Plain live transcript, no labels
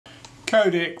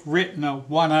Kodak Retina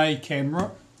Ia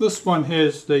camera. This one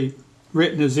has the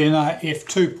Retina Ia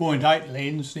f2.8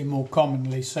 lens, the more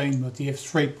commonly seen with the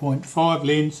f3.5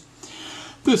 lens.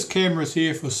 This camera is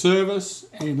here for service,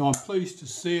 and I'm pleased to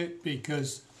see it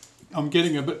because I'm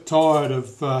getting a bit tired of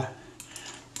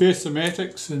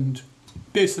besamatics and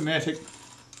besamatic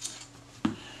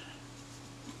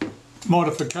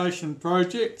modification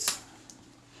projects.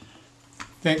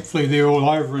 Thankfully they're all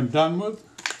over and done with,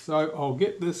 so I'll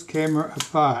get this camera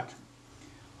apart.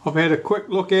 I've had a quick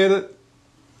look at it.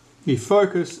 The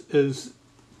focus is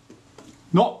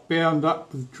not bound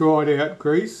up with dried out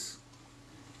grease,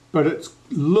 but it's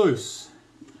loose.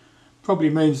 Probably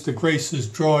means the grease is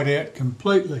dried out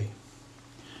completely.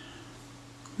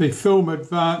 The film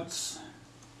advance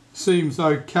seems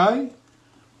okay.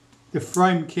 The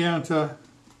frame counter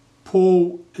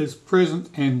pull is present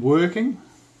and working.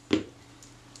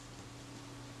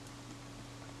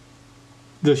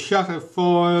 The shutter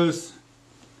fires,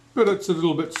 but it's a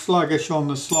little bit sluggish on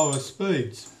the slower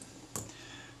speeds.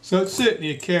 So it's certainly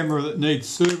a camera that needs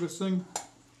servicing,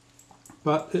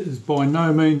 but it is by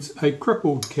no means a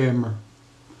crippled camera.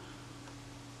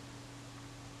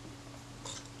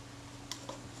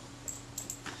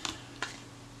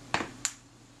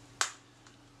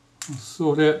 I'll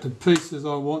sort out the pieces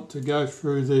I want to go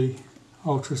through the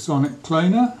ultrasonic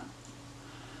cleaner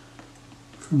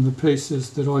from the pieces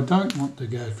that I don't want to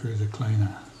go through the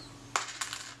cleaner.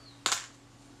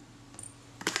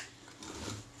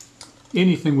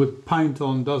 Anything with paint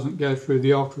on doesn't go through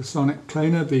the ultrasonic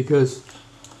cleaner because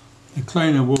the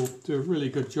cleaner will do a really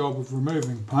good job of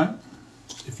removing paint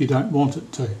if you don't want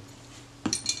it to.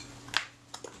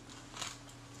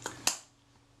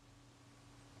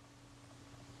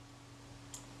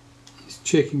 Just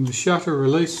checking the shutter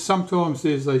release. Sometimes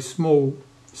there's a small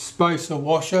spacer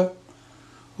washer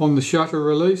on the shutter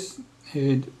release,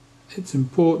 and it's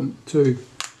important to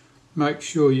make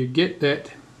sure you get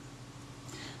that.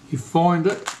 You find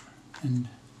it and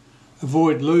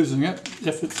avoid losing it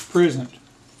if it's present.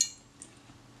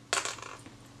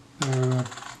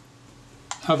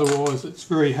 Otherwise it's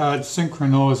very hard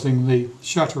synchronizing the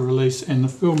shutter release and the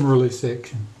film release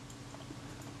action.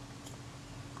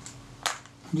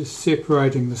 I'm just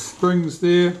separating the springs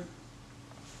there,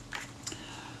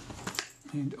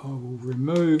 and I will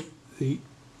remove the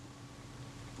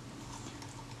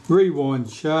rewind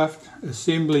shaft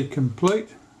assembly complete.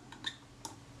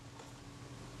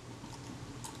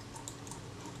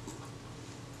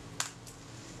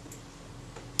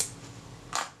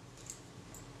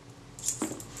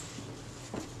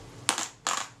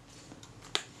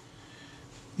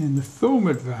 And the film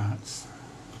advance,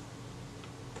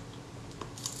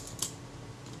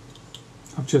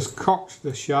 I've just cocked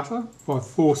the shutter by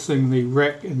forcing the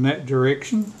rack in that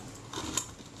direction.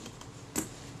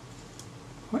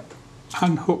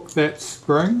 Unhook that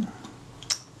spring.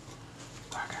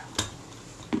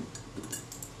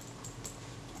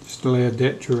 Just allowed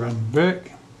that to run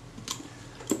back.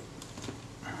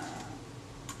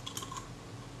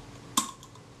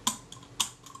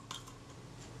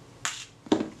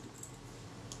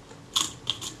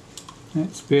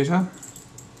 That's better.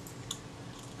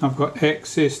 I've got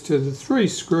access to the 3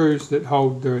 screws that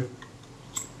hold this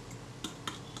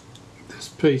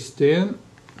piece down.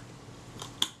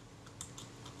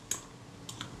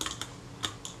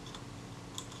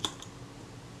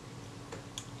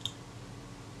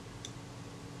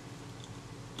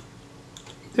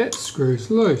 That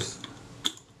screw's loose.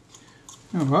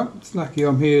 Alright, it's lucky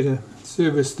I'm here to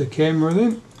service the camera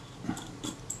then.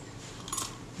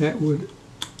 That would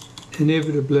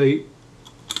inevitably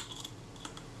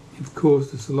have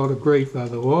caused us a lot of grief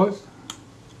otherwise.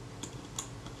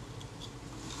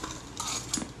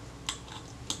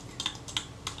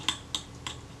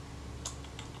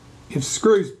 If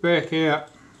screws back out,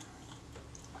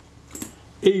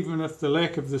 even if the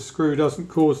lack of the screw doesn't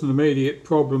cause an immediate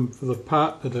problem for the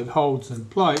part that it holds in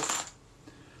place,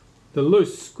 the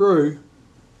loose screw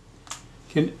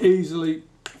can easily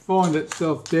find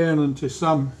itself down into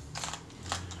some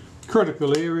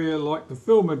critical area like the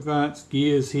film advance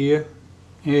gears here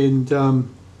and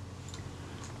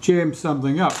jam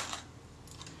something up.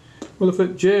 Well, if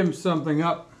it jams something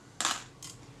up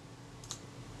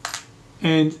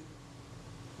and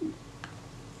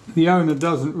the owner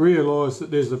doesn't realise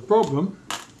that there's a problem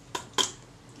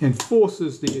and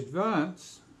forces the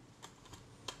advance,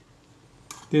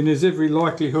 then there's every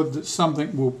likelihood that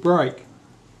something will break.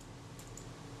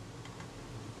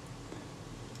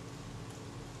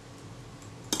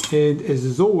 And as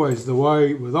is always the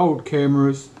way with old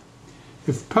cameras,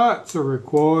 if parts are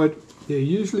required, they're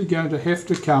usually going to have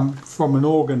to come from an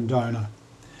organ donor.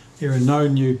 There are no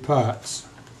new parts.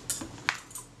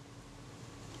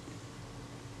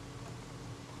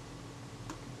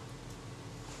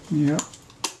 Yeah,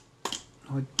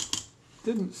 I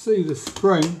didn't see the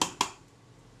spring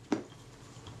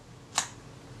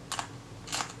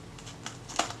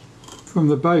from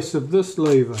the base of this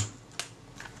lever.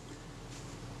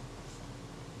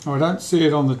 I don't see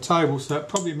it on the table, so it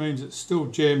probably means it's still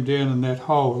jammed down in that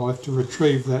hole. I'll have to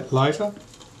retrieve that later.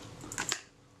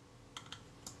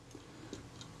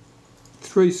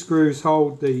 3 screws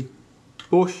hold the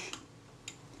bush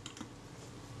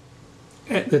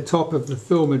at the top of the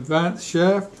film advance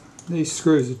shaft. These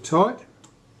screws are tight.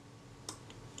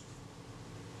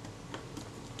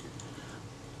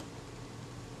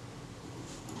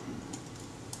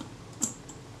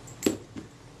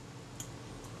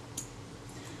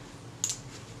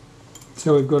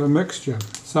 So we've got a mixture,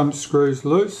 some screws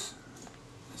loose,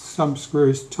 some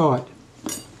screws tight.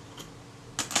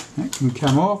 That can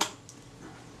come off.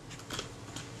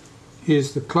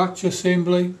 Here's the clutch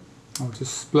assembly. I'll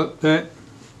just split that.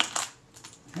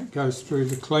 That goes through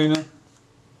the cleaner.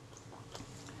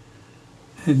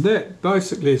 And that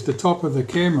basically is the top of the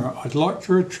camera. I'd like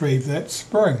to retrieve that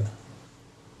spring.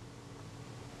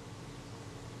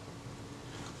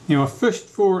 Now I fished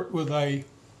for it with a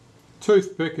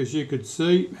toothpick, as you could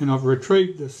see, and I've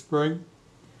retrieved the spring.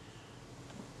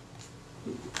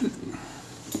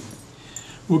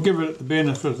 We'll give it the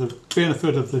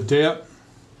benefit of the doubt.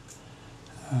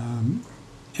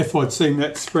 If I'd seen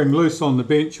that spring loose on the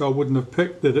bench, I wouldn't have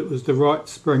picked that it was the right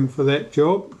spring for that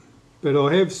job, but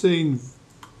I have seen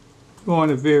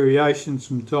minor variations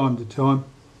from time to time,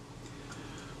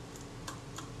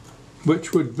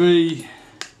 which would be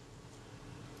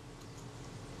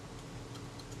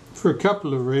for a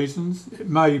couple of reasons. It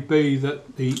may be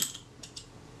that the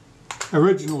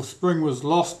original spring was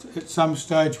lost at some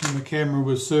stage when the camera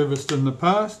was serviced in the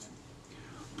past,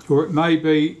 or it may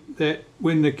be that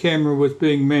when the camera was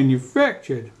being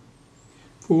manufactured,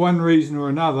 for one reason or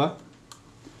another,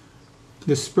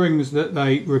 the springs that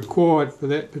they required for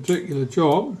that particular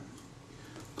job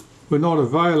were not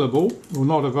available, or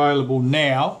not available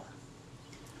now,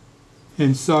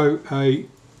 and so a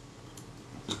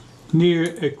near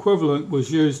equivalent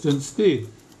was used instead.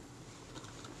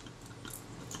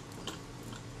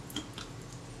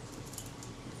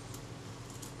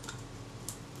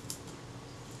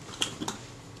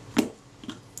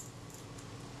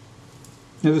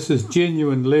 Now this is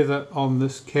genuine leather on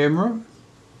this camera.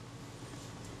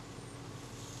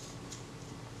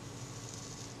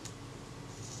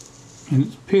 And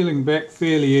it's peeling back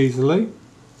fairly easily.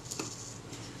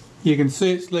 You can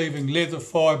see it's leaving leather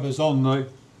fibres on the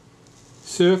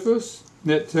surface.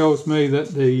 That tells me that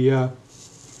the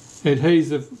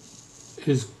adhesive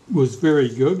was very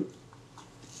good.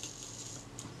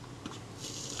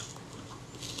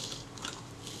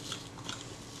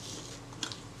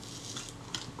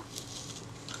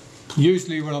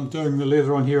 Usually when I'm doing the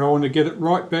leather on here, I want to get it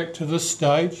right back to this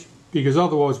stage, because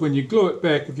otherwise when you glue it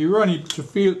back, if you were only to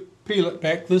peel it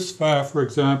back this far, for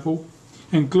example,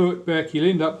 and glue it back, you'll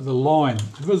end up with a line,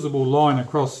 a visible line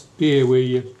across there where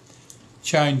you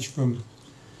change from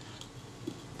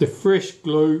the fresh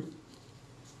glue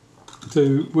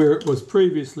to where it was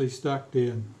previously stuck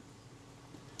down.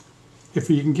 If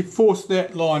you can force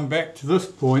that line back to this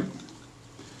point,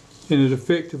 then it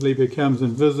effectively becomes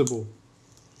invisible.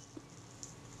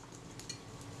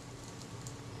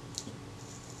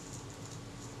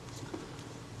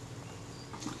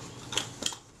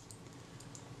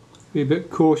 Be a bit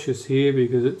cautious here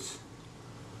because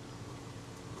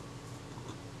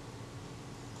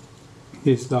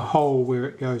here's the hole where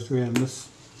it goes around this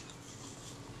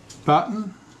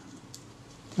button.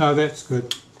 Oh, that's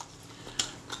good.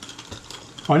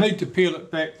 I need to peel it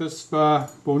back this far,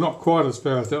 well not quite as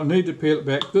far as that. I need to peel it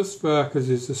back this far because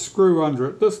there's a screw under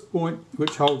at this point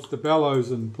which holds the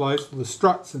bellows in place, the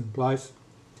struts in place.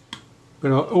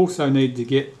 But I also need to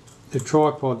get the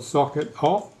tripod socket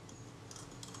off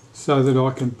so that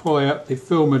I can pull out the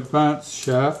film advance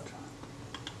shaft.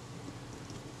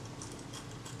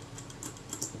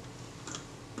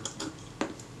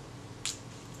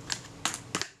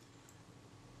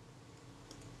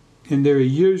 And there are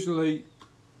usually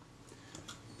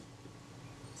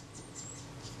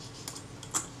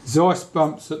Zeiss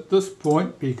bumps at this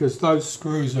point because those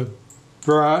screws are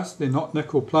brass, they're not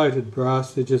nickel plated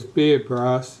brass, they're just bare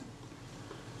brass.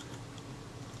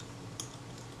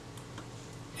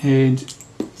 And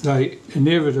they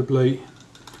inevitably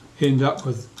end up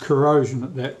with corrosion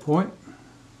at that point.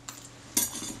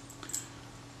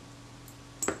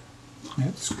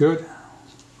 That's good.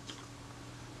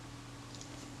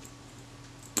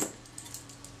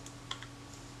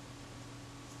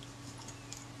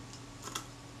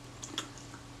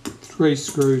 3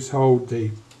 screws hold the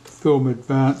film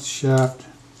advance shaft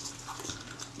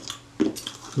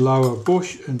lower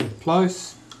bush into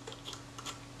place.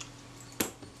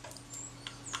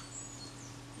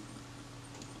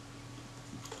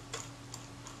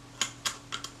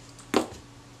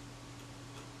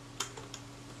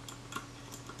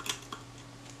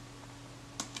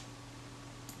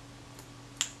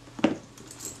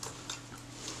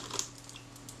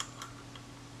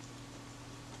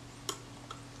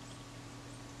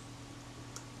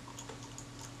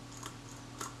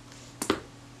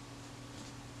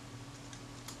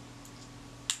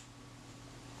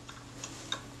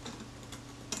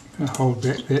 Hold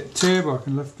back that tab, I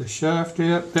can lift the shaft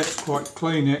out. That's quite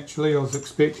clean actually. I was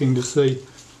expecting to see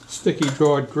sticky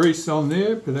dried grease on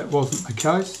there, but that wasn't the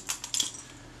case.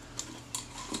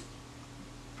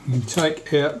 You can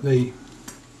take out the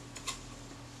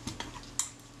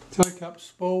take-up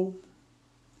spool.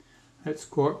 That's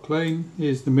quite clean.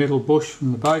 Here's the metal bush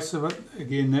from the base of it.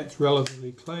 Again, that's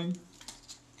relatively clean.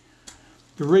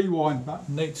 The rewind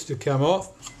button needs to come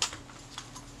off.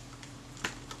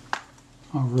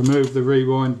 I'll remove the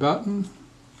rewind button.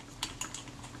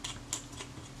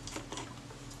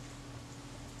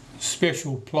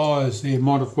 Special pliers there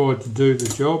modified to do the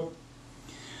job.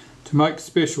 To make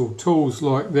special tools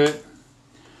like that,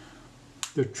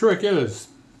 the trick is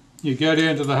you go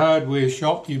down to the hardware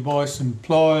shop, you buy some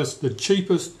pliers, the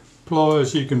cheapest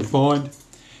pliers you can find,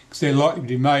 because they're likely to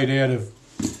be made out of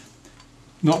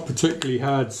not particularly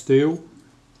hard steel.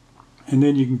 And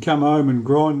then you can come home and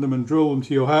grind them and drill them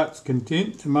to your heart's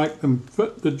content to make them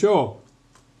fit the job.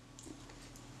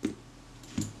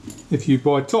 If you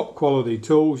buy top quality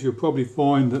tools, you'll probably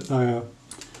find that they are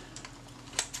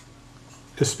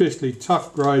especially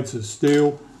tough grades of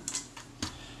steel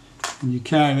and you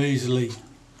can't easily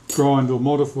grind or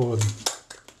modify them.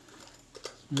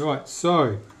 Right,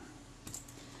 so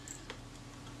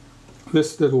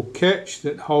this little catch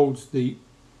that holds the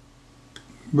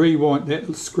rewind,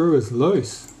 that screw is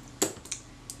loose.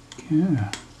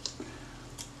 Yeah.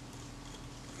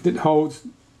 It holds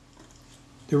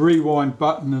the rewind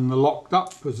button in the locked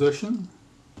up position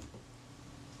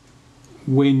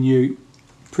when you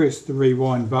press the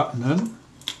rewind button in,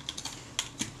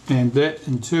 and that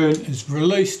in turn is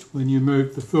released when you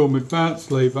move the film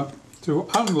advance lever to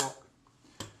unlock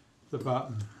the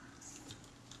button.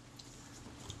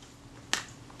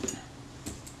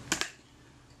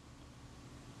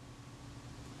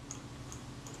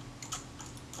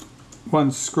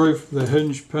 One screw for the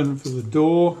hinge pin for the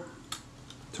door,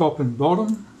 top and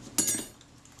bottom.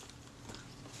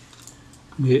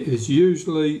 There is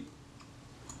usually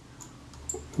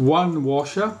one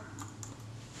washer,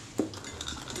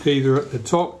 either at the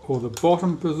top or the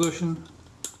bottom position.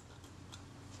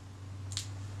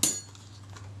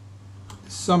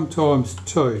 Sometimes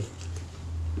two.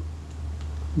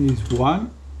 There's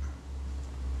one.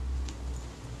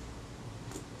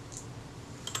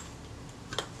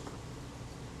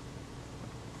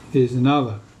 There's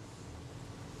another.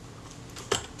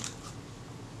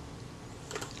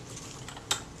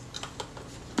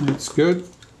 That's good.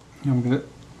 I'm going to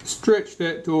stretch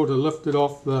that door to lift it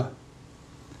off there.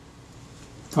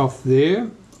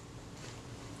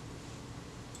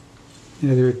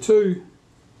 Now there are two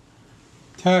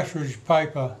cartridge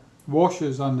paper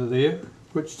washers under there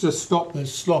which just stop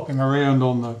this slopping around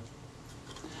on the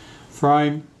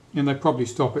frame, and they probably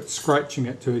stop it scratching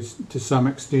it to some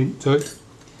extent too.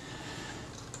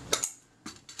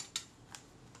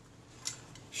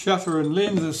 Shutter and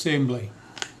lens assembly.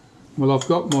 Well, I've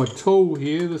got my tool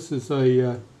here. This is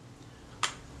a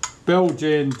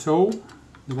Belgian tool,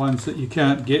 the ones that you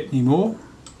can't get anymore.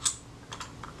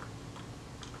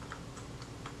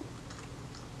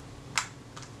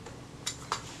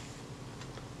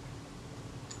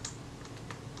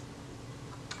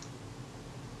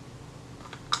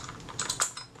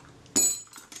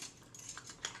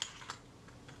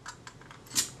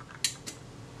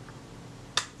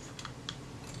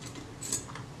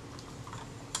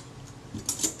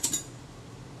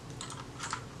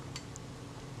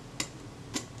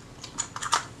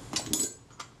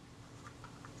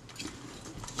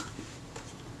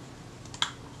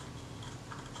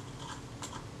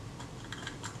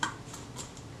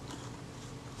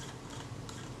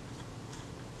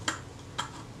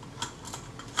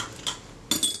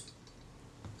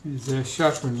 There's our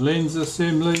shutter and lens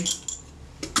assembly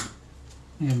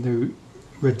and the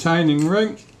retaining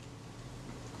ring.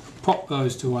 Pop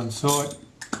those to one side.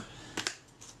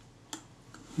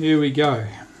 Here we go.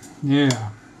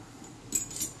 Now,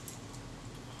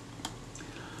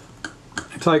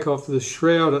 take off the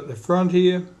shroud at the front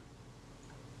here.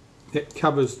 that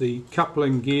covers the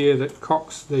coupling gear that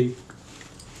cocks the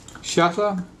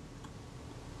shutter.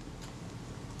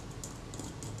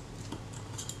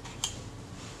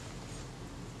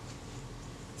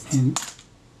 And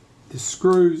the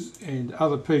screws and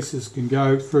other pieces can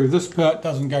go through. This part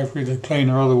doesn't go through the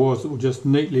cleaner, otherwise it will just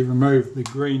neatly remove the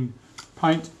green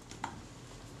paint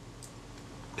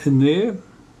in there.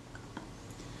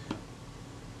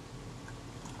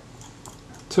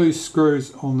 2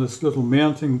 screws on this little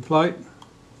mounting plate.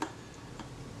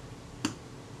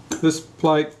 This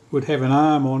plate would have an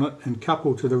arm on it and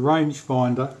couple to the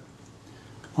rangefinder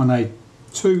on a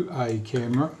 2A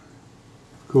camera.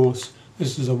 Of course,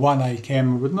 this is a 1A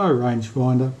camera with no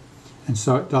rangefinder, and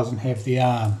so it doesn't have the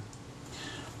arm.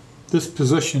 This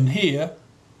position here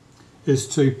is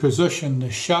to position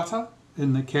the shutter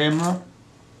in the camera.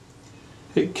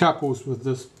 It couples with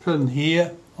this pin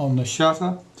here on the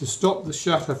shutter to stop the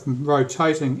shutter from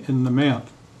rotating in the mount.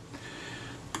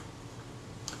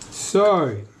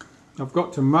 So I've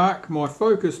got to mark my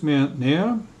focus mount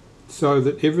now so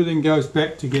that everything goes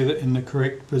back together in the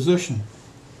correct position.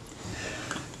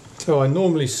 So I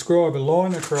normally scribe a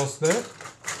line across that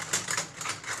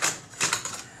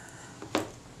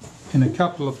in a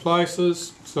couple of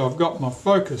places. So I've got my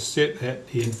focus set at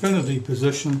the infinity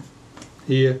position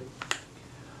here.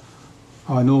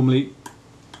 I normally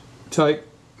take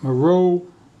my rule,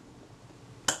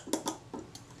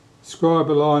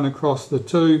 scribe a line across the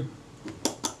 2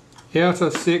 outer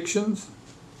sections.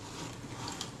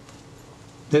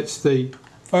 That's the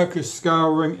focus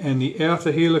scale ring and the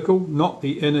outer helical, not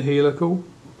the inner helical.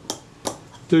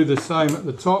 Do the same at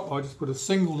the top. I just put a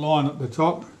single line at the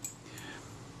top.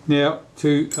 Now,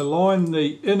 to align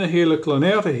the inner helical and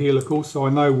outer helical so I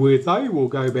know where they will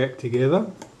go back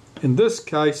together, in this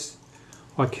case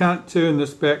I can't turn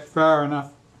this back far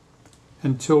enough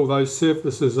until those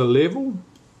surfaces are level.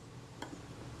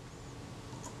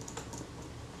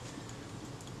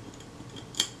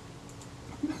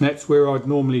 And that's where I'd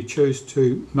normally choose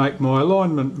to make my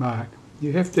alignment mark.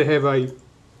 You have to have a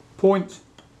point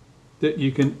that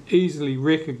you can easily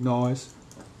recognise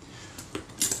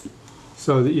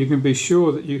so that you can be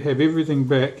sure that you have everything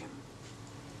back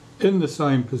in the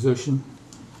same position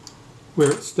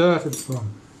where it started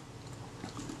from.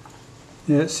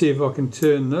 Now let's see if I can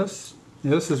turn this.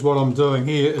 Now this is what I'm doing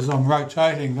here, is I'm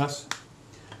rotating this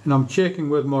and I'm checking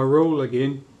with my rule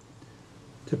again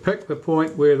to pick the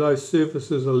point where those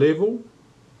surfaces are level,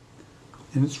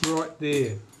 and it's right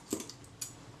there.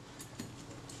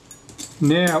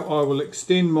 Now I will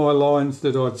extend my lines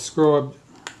that I'd scribed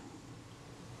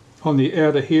on the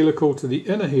outer helical to the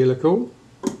inner helical.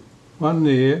 One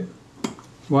there,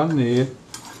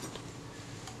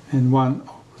 and one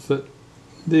opposite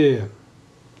there.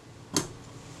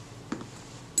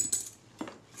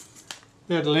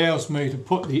 That allows me to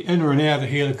put the inner and outer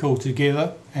helical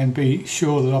together and be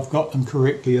sure that I've got them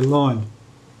correctly aligned.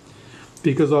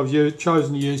 Because I've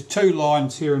chosen to use 2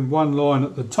 lines here and 1 line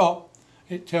at the top,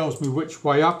 it tells me which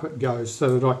way up it goes,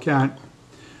 so that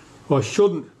I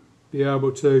shouldn't be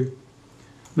able to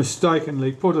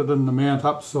mistakenly put it in the mount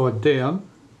upside down.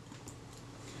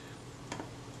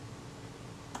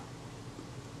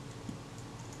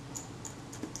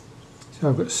 So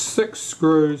I've got 6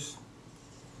 screws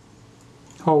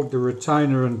hold the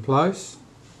retainer in place.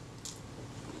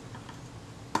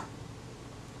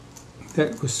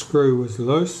 That screw was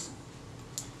loose.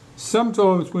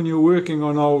 Sometimes when you're working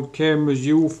on old cameras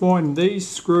you will find these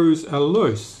screws are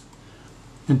loose,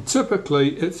 and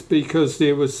typically it's because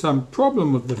there was some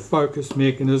problem with the focus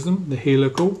mechanism, the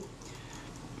helical,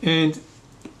 and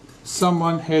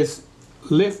someone has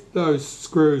left those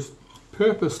screws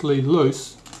purposely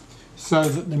loose so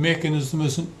that the mechanism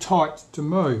isn't tight to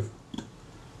move.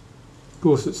 Of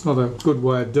course, it's not a good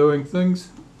way of doing things,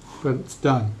 but it's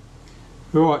done.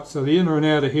 Right, so the inner and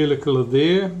outer helical are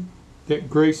there. That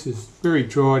grease is very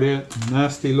dried out and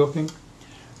nasty looking.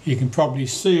 You can probably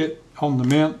see it on the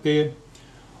mount there,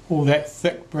 all that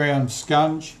thick brown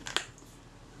scunge.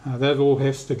 That all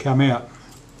has to come out.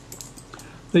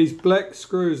 These black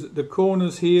screws at the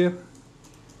corners here,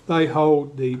 they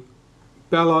hold the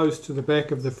bellows to the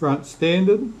back of the front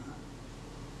standard.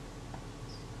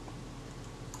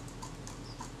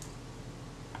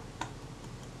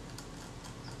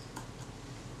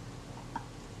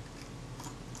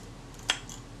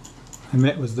 And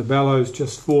that was the bellows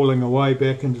just falling away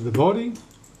back into the body.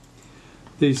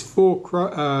 These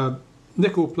 4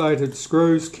 nickel plated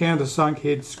screws, countersunk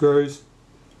head screws,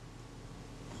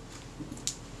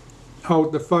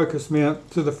 hold the focus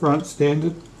mount to the front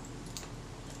standard.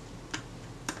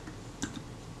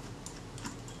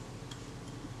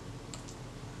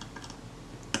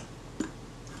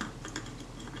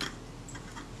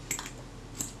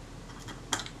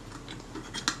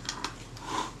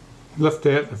 lift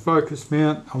out the focus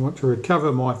mount. I want to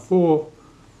recover my 4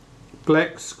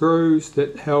 black screws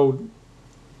that held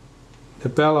the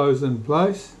bellows in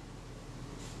place.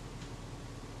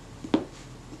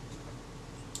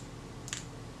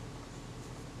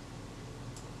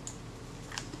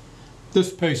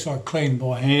 This piece I cleaned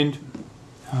by hand.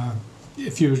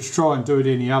 If you were to try and do it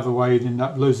any other way, you'd end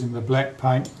up losing the black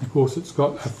paint. Of course, it's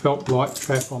got a felt light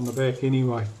trap on the back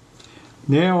anyway.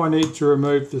 Now I need to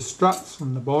remove the struts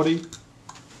from the body.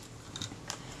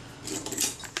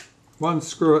 1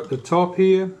 screw at the top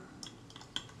here.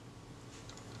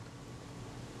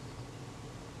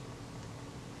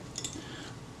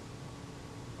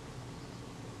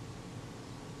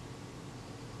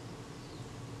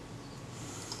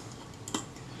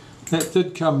 That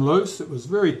did come loose, it was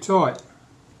very tight.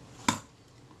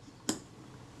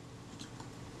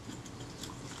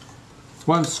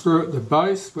 One screw at the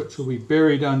base, which will be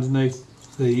buried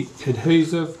underneath the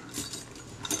adhesive.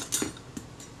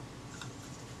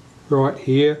 Right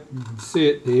here, you can see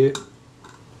it there.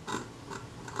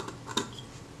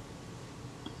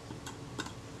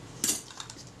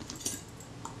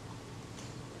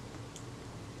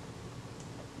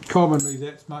 Commonly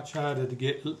that's much harder to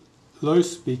get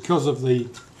loose because of the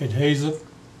adhesive.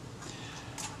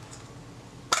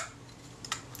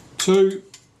 2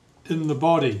 in the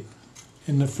body,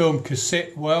 in the film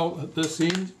cassette well at this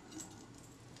end.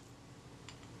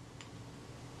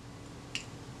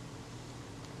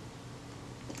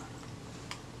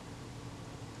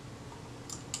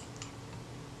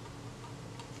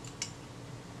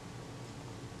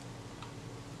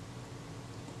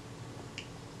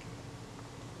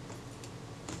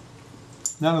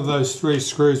 None of those 3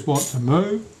 screws want to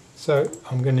move, so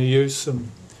I'm going to use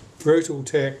some brutal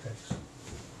tactics.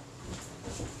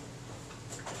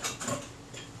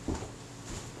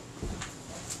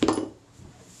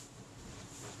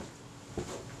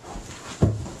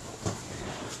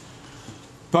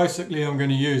 Basically I'm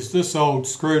going to use this old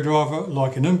screwdriver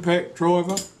like an impact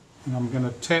driver, and I'm going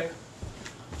to tap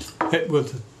it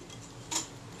with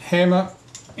a hammer,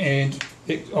 and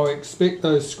I expect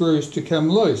those screws to come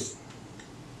loose.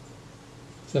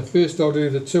 So first I'll do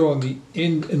the 2 on the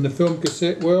end in the film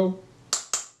cassette well.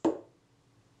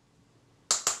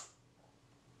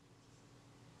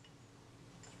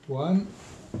 One.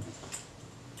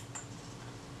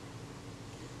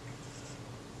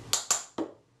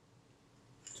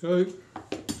 2.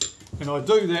 And I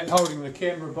do that holding the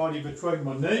camera body between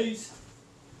my knees,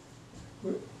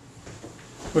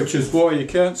 which is why you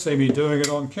can't see me doing it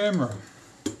on camera.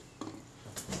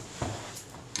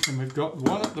 And we've got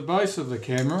 1 at the base of the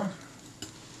camera.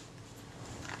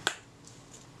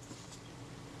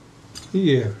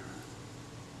 Here.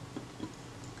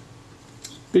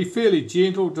 Be fairly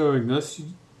gentle doing this. You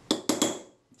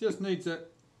just needs a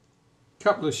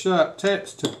couple of sharp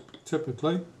taps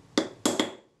typically.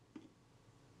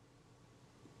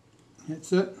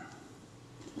 That's it.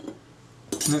 And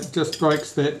that just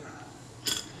breaks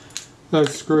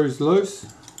those screws loose.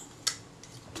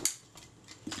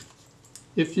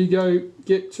 If you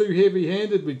get too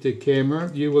heavy-handed with the camera,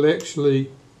 you will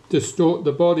actually distort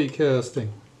the body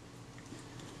casting.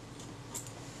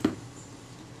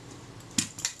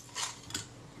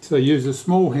 So use a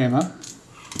small hammer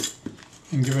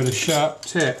and give it a sharp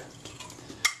tap.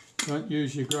 Don't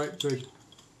use your great big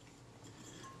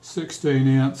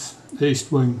 16-ounce East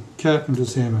Wing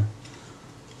carpenter's hammer.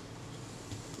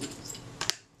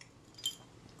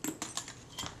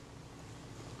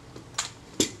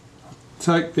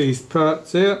 Take these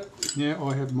parts out. Now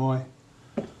I have my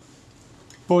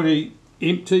body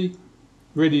empty,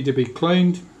 ready to be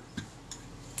cleaned.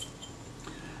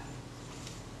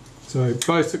 So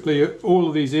basically all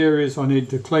of these areas I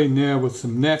need to clean now with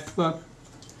some naphtha,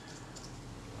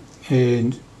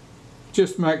 and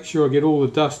just make sure I get all the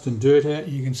dust and dirt out.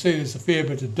 You can see there's a fair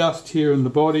bit of dust here in the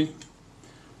body.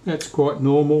 That's quite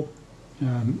normal.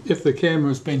 If the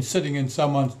camera's been sitting in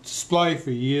someone's display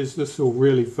for years, this will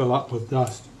really fill up with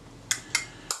dust.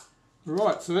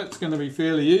 Right, so that's going to be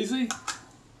fairly easy.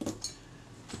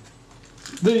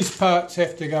 These parts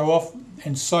have to go off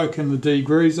and soak in the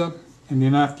degreaser, and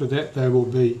then after that they will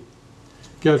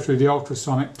go through the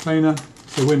ultrasonic cleaner.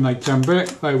 So when they come back,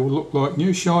 they will look like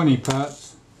new shiny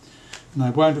parts, and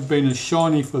they won't have been as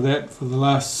shiny for the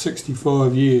last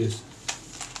 65 years.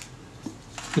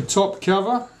 The top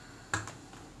cover.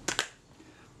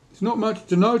 There's not much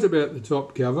to note about the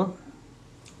top cover.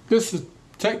 This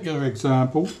particular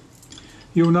example,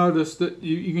 you'll notice that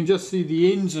you can just see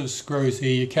the ends of screws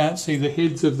here. You can't see the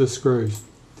heads of the screws.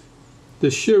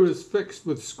 The shoe is fixed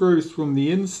with screws from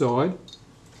the inside.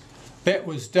 That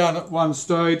was done at one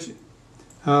stage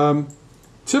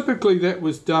Typically that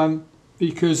was done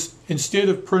because instead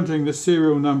of printing the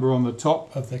serial number on the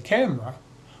top of the camera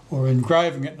or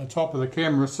engraving it on the top of the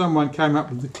camera, someone came up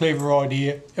with the clever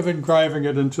idea of engraving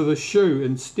it into the shoe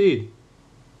instead.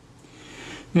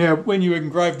 Now when you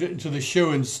engraved it into the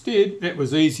shoe instead, that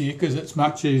was easier because it's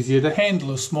much easier to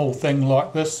handle a small thing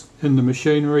like this in the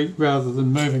machinery rather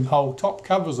than moving whole top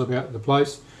covers about the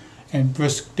place and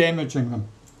risk damaging them.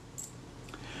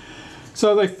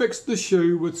 So they fixed the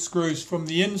shoe with screws from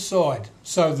the inside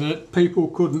so that people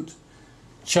couldn't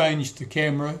change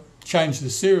the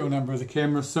serial number of the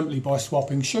camera simply by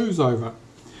swapping shoes over.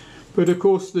 But of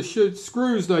course the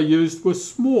screws they used were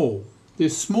small. They're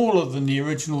smaller than the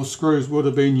original screws would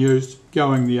have been used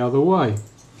going the other way.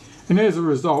 And as a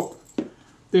result,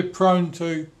 they're prone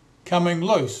to coming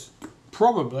loose,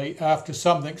 probably after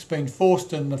something's been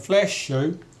forced in the flash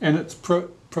shoe and it's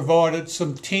provided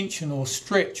some tension or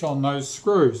stretch on those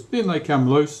screws. Then they come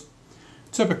loose.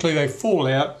 Typically they fall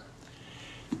out.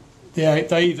 They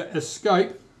either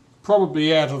escape,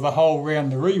 probably out of the hole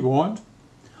round the rewind,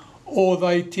 or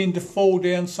they tend to fall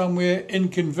down somewhere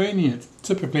inconvenient,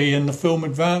 typically in the film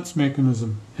advance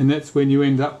mechanism, and that's when you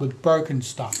end up with broken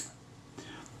stuff.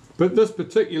 But this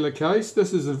particular case,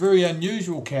 this is a very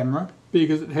unusual camera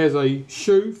because it has a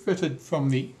shoe fitted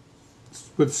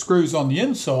with screws on the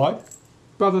inside,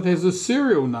 but it has a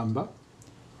serial number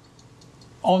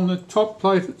on the top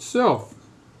plate itself.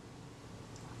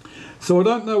 So I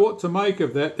don't know what to make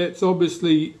of that. That's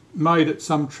obviously made at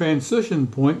some transition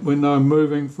point when they're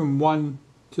moving from one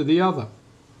to the other.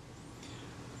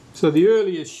 So the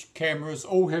earliest cameras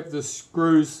all have the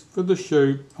screws for the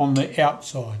shoe on the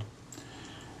outside.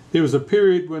 There was a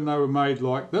period when they were made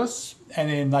like this, and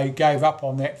then they gave up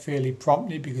on that fairly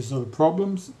promptly because of the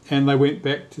problems, and they went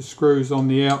back to screws on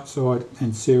the outside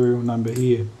and serial number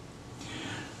here.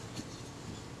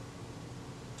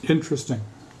 Interesting.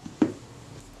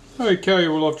 Okay,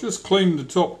 well I've just cleaned the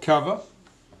top cover.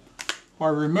 I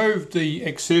removed the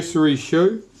accessory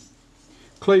shoe,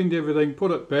 cleaned everything,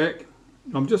 put it back.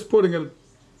 I'm just putting a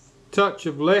touch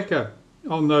of lacquer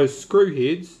on those screw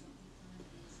heads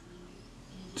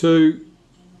to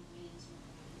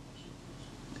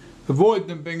avoid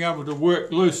them being able to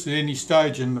work loose at any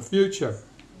stage in the future.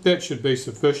 That should be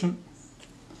sufficient.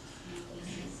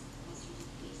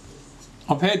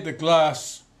 I've had the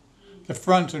glass, the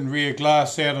front and rear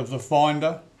glass out of the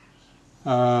finder,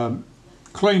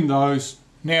 cleaned those.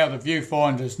 Now the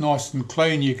viewfinder is nice and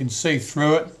clean, you can see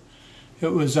through it.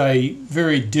 It was a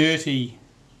very dirty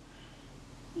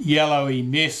yellowy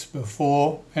mess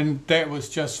before, and that was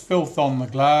just filth on the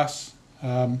glass,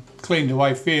 cleaned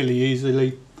away fairly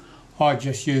easily. I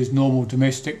just used normal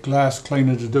domestic glass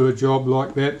cleaner to do a job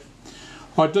like that.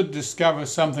 I did discover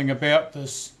something about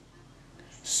this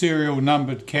serial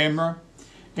numbered camera,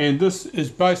 and this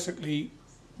is basically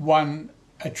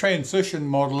a transition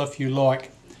model, if you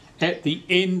like. At the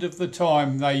end of the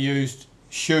time they used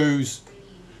shoes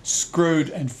screwed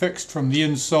and fixed from the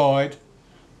inside.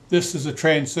 This is a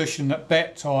transition at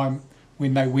that time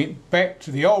when they went back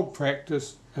to the old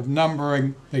practice of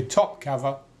numbering the top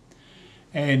cover,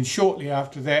 and shortly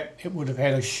after that it would have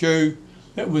had a shoe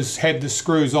that had the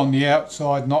screws on the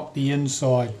outside, not the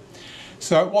inside.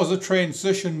 So it was a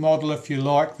transition model, if you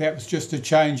like. That was just a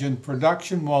change in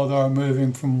production while they were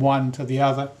moving from one to the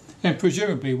other and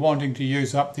presumably wanting to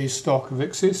use up their stock of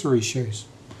accessory shoes.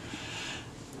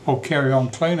 I'll carry on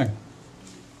cleaning.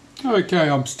 Okay,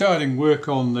 I'm starting work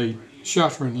on the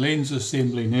shutter and lens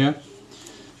assembly now.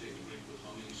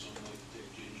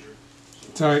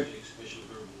 So,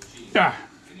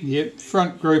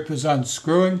 front group is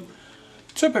unscrewing.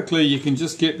 Typically you can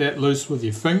just get that loose with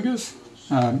your fingers.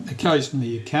 Occasionally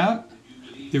you can't.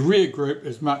 The rear group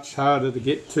is much harder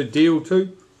to deal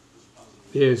to.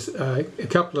 There's a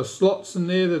couple of slots in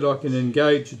there that I can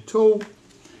engage a tool.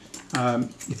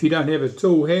 If you don't have a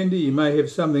tool handy, you may have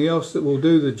something else that will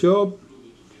do the job.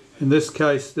 In this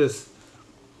case, this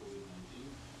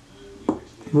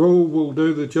rule will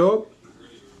do the job.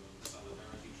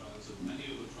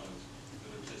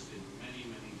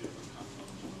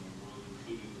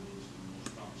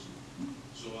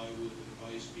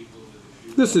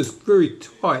 This is very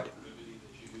tight.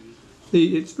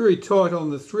 It's very tight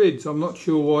on the threads. I'm not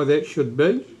sure why that should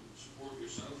be.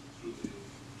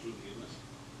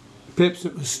 Perhaps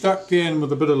it was stuck down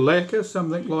with a bit of lacquer,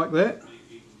 something like that.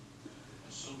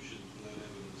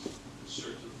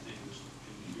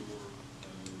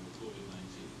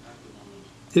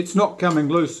 It's not coming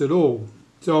loose at all,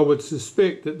 so I would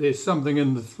suspect that there's something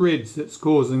in the threads that's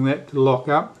causing that to lock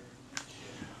up.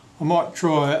 I might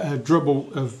try a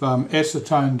dribble of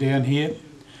acetone down here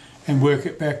and work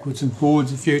it backwards and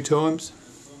forwards a few times.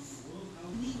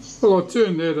 Well, I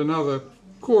turned that another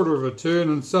quarter of a turn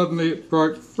and suddenly it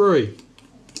broke free.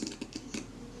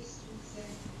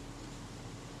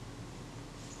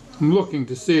 I'm looking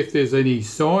to see if there's any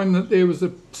sign that there was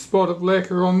a spot of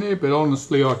lacquer on there, but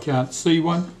honestly I can't see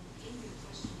one.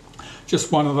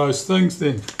 Just one of those things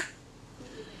then.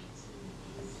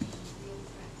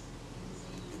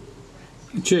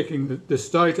 Checking the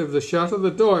state of the shutter,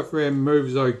 the diaphragm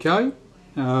moves okay.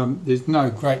 There's no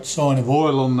great sign of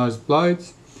oil on those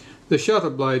blades. The shutter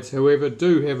blades, however,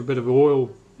 do have a bit of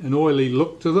oil, an oily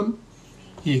look to them.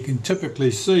 You can typically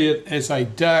see it as a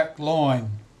dark line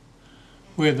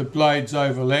where the blades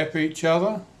overlap each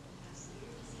other,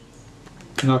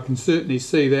 and I can certainly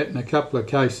see that in a couple of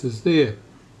cases there.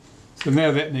 So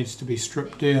now that needs to be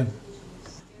stripped down.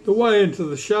 The way into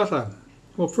the shutter,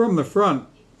 well, from the front,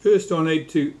 first I need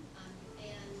to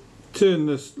turn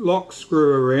this lock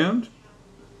screw around.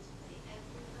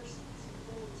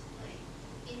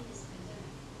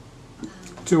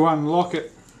 To unlock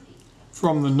it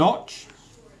from the notch,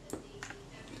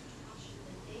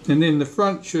 and then the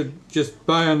front should just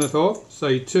bayonet off, so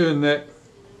you turn that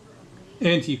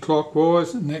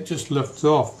anti-clockwise and that just lifts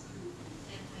off.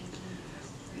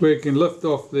 We can lift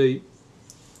off the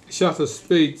shutter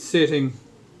speed setting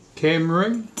cam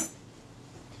ring.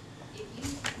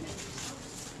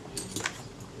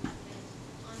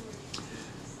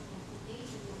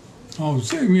 I'll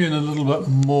zoom in a little bit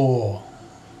more.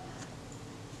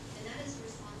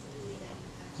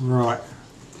 Right.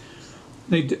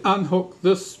 Need to unhook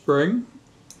this spring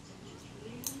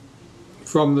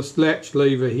from this latch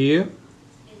lever here.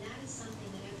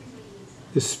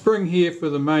 The spring here for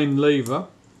the main lever,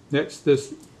 that's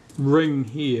this ring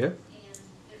here.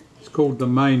 It's called the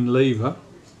main lever.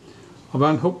 I've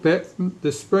unhooked that from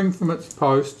the spring from its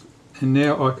post, and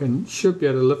now I should be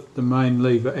able to lift the main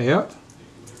lever out.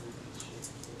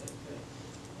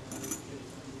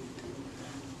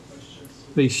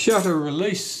 The shutter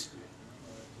release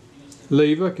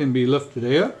lever can be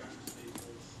lifted out.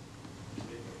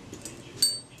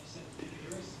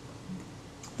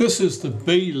 This is the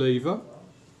B lever.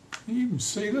 Can you even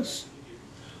see this?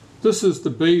 This is the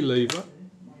B lever.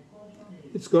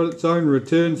 It's got its own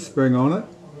return spring on it.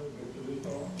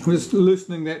 I'm just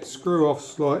loosening that screw off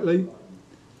slightly.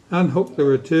 Unhook the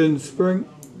return spring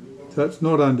so it's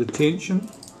not under tension.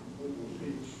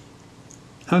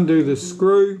 Undo the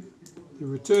screw. The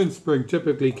return spring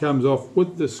typically comes off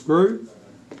with the screw.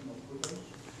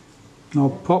 And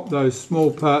I'll pop those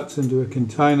small parts into a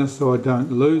container so I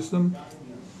don't lose them.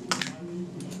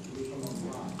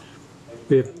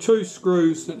 We have two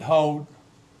screws that hold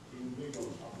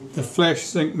the flash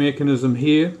sync mechanism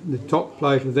here, the top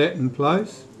plate of that in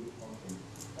place.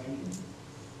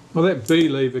 Well, that B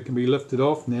lever can be lifted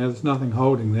off now, there's nothing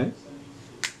holding that.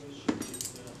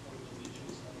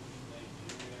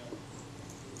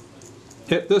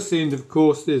 At this end, of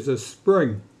course, there's a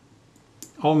spring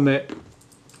on that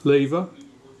lever,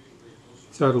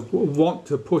 so it'll want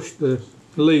to push the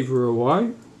lever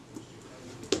away.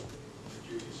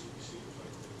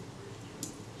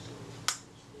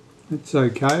 It's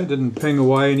okay, it didn't ping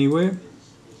away anywhere.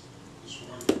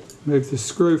 Move the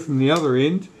screw from the other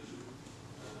end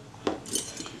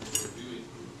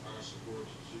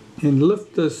and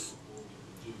lift this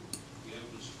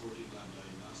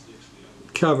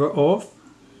cover off.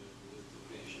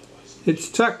 It's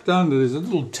tucked under, there's a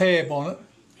little tab on it,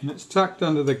 and it's tucked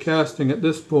under the casting at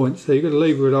this point, so you've got to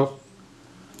lever it off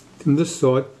from this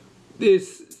side.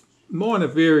 There's minor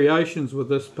variations with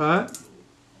this part.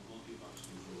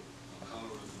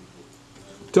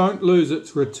 Don't lose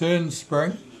its return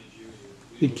spring.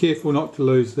 Be careful not to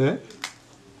lose that.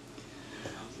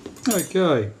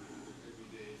 Okay.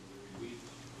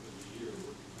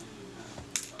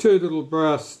 Two little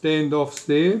brass standoffs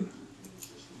there.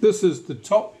 This is the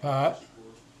top part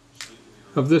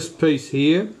of this piece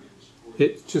here.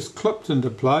 It's just clipped into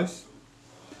place.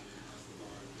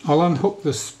 I'll unhook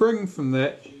the spring from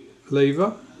that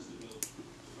lever.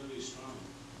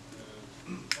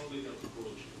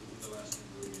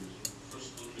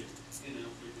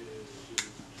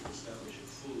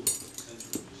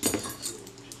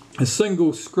 A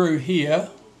single screw here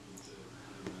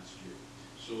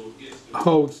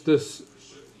holds this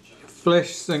flash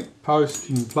sync post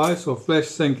in place, or flash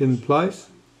sync in place.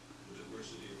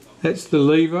 That's the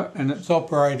lever and it's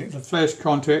operating, the flash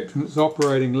contact and its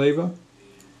operating lever.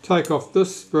 Take off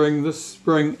this spring. This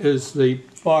spring is the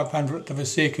 500th of a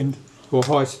second or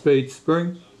high speed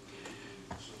spring.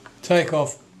 Take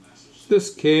off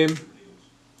this cam,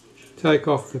 take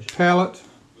off the pallet,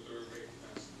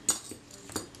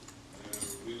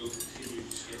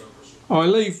 I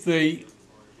leave the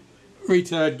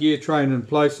retard gear train in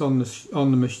place on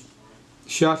the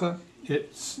shutter.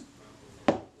 It's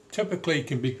typically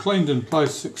can be cleaned in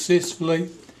place successfully,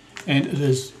 and it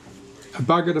is a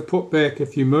bugger to put back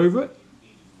if you move it.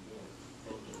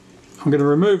 I'm going to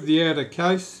remove the outer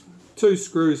case, 2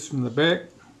 screws from the back.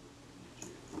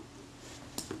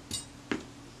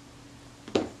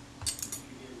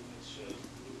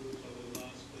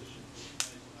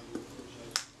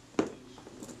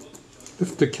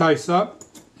 Lift the case up.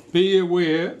 Be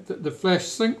aware that the flash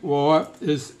sync wire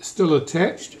is still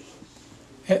attached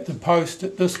at the post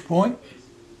at this point.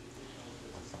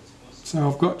 So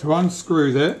I've got to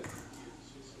unscrew that.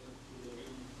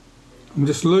 I'm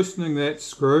just loosening that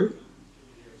screw.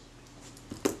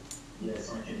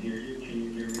 Yes, I can hear you. Can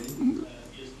you hear me?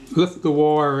 Lift the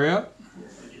wire out.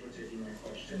 Yes, thank you for taking my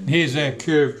question. Here's our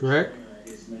curved rack.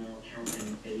 Is now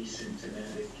counting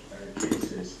asymptomatic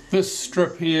cases. This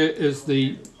strip here is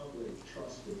the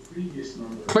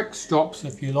click stops,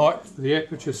 if you like, for the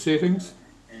aperture settings.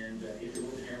 And if the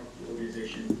World Health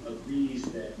Organization agrees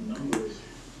that numbers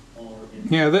are in.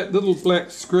 Now that little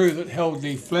black screw that held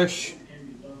the flash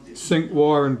sync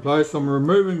wire in place, I'm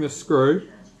removing the screw.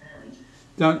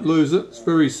 Don't lose it, it's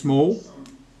very small.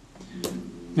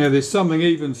 Now there's something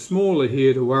even smaller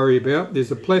here to worry about.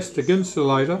 There's a plastic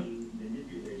insulator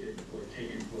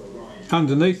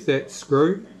underneath that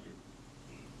screw,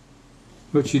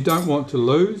 which you don't want to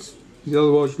lose,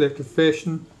 otherwise you'll have to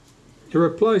fashion a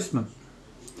replacement.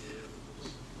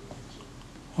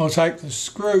 I'll take the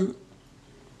screw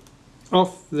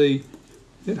off that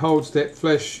holds that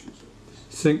flash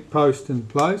sync post in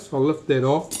place. I'll lift that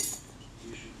off,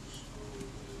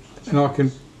 and I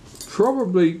can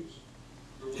probably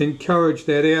encourage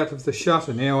that out of the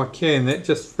shutter. Now I can, that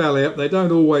just fell out. They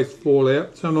don't always fall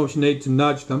out, sometimes you need to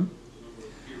nudge them.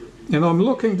 And I'm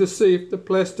looking to see if the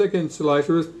plastic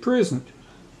insulator is present,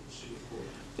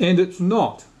 and it's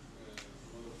not,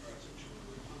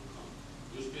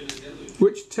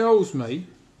 which tells me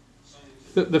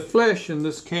that the flash in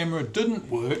this camera didn't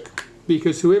work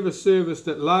because whoever serviced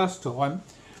it last time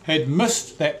had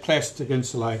missed that plastic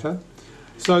insulator,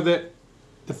 so that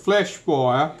the flash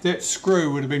wire, that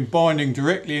screw would have been binding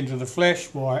directly into the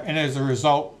flash wire, and as a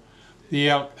result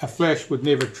a flash would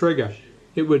never trigger.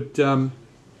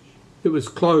 It was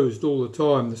closed all the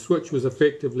time. The switch was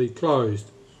effectively closed.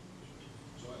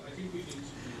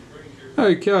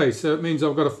 Okay, so it means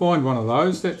I've got to find one of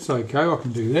those. That's okay, I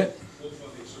can do that.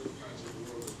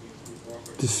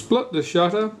 To split the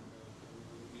shutter,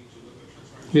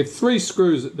 you have 3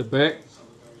 screws at the back.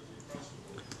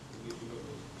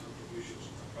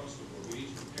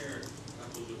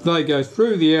 They go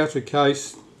through the outer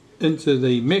case into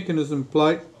the mechanism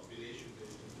plate.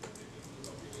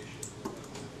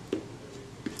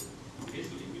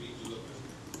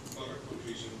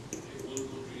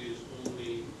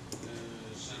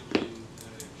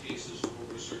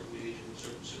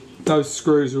 Those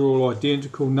screws are all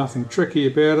identical, nothing tricky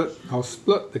about it. I'll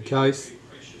split the case.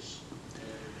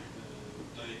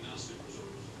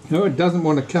 No, it doesn't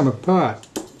want to come apart.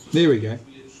 There we go.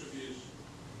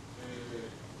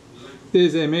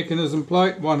 There's our mechanism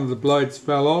plate. One of the blades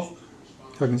fell off.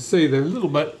 I can see they're a little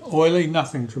bit oily,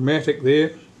 nothing dramatic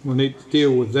there. We'll need to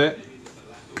deal with that.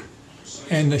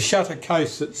 And the shutter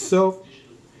case itself,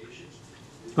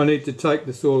 I need to take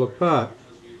this all apart.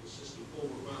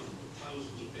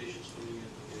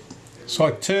 So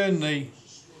I turn the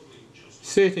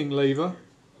setting lever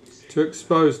to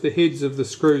expose the heads of the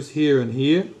screws here and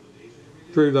here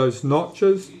through those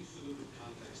notches.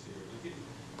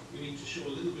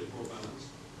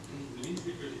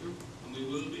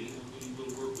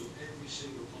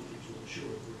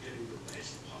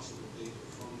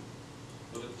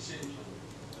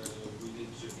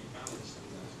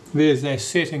 There's our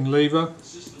setting lever.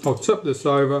 I'll tip this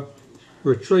over,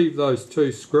 retrieve those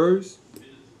 2 screws.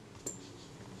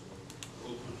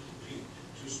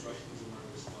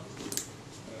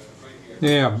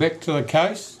 Now back to the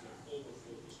case.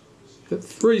 The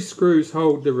 3 screws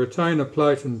hold the retainer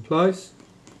plate in place.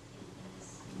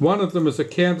 One of them is a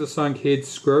countersunk head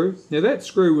screw. Now that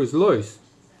screw was loose.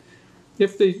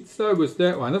 So was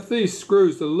that one. If these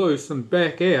screws are loose and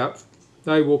back out,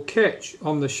 they will catch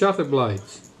on the shutter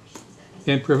blades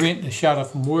and prevent the shutter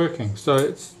from working. So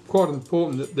it's quite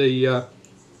important that the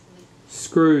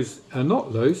screws are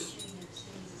not loose.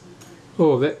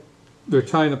 Oh, that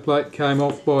retainer plate came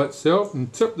off by itself,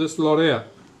 and tip this lot out.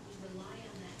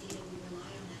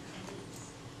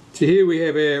 So here we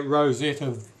have our rosette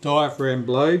of diaphragm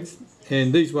blades,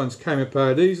 and these ones came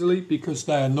apart easily because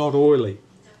they are not oily.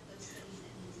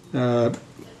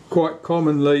 Quite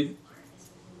commonly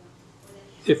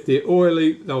If they're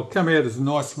oily, they'll come out as a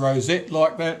nice rosette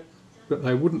like that, but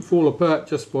they wouldn't fall apart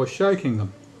just by shaking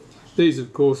them. These,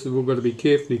 of course, have all got to be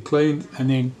carefully cleaned and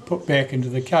then put back into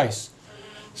the case.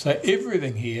 So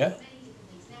everything here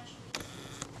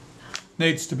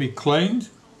needs to be cleaned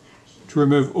to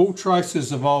remove all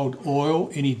traces of old oil,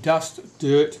 any dust,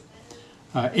 dirt,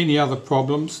 any other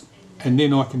problems, and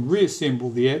then I can reassemble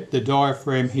the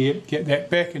diaphragm here, get that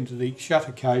back into the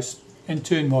shutter case and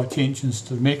turn my attentions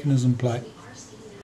to the mechanism plate.